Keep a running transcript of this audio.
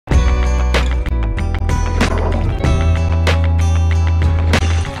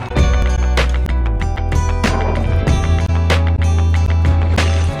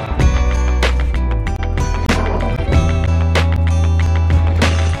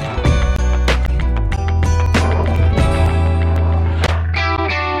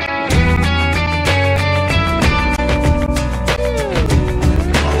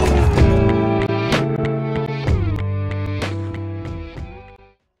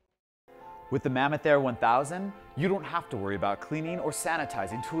With the Mammoth Air 1000, you don't have to worry about cleaning or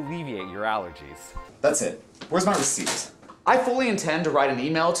sanitizing to alleviate your allergies. That's it. Where's my receipt? I fully intend to write an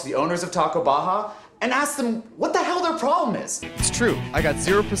email to the owners of Taco Baja and ask them what the hell their problem is. It's true, I got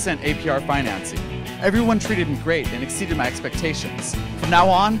 0% APR financing. Everyone treated me great and exceeded my expectations. From now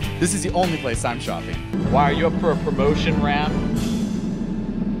on, this is the only place I'm shopping. Why, are you up for a promotion,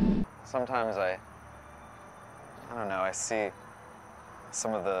 Ram? Sometimes I don't know, I see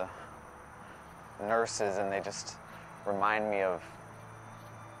some of the nurses and they just remind me of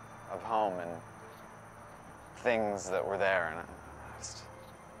home and things that were there, and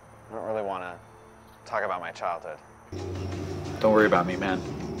I don't really want to talk about my childhood. Don't worry about me, man.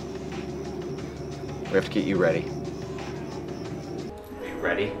 We have to get you ready. Are you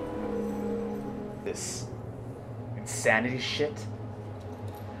ready? This insanity shit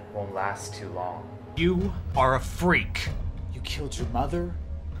won't last too long. You are a freak. You killed your mother?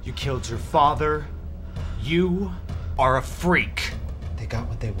 You killed your father. You are a freak. They got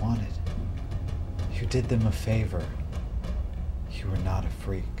what they wanted. You did them a favor. You were not a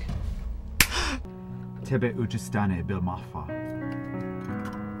freak. Tebe ujistane bil mahfa.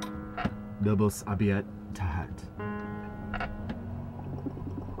 Bilbos abiet tahat.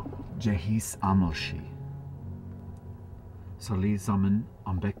 Jehis amelshi. Sali zaman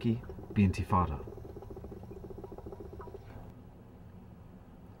ambeki bintifada.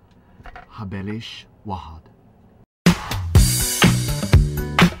 Habelish wahad.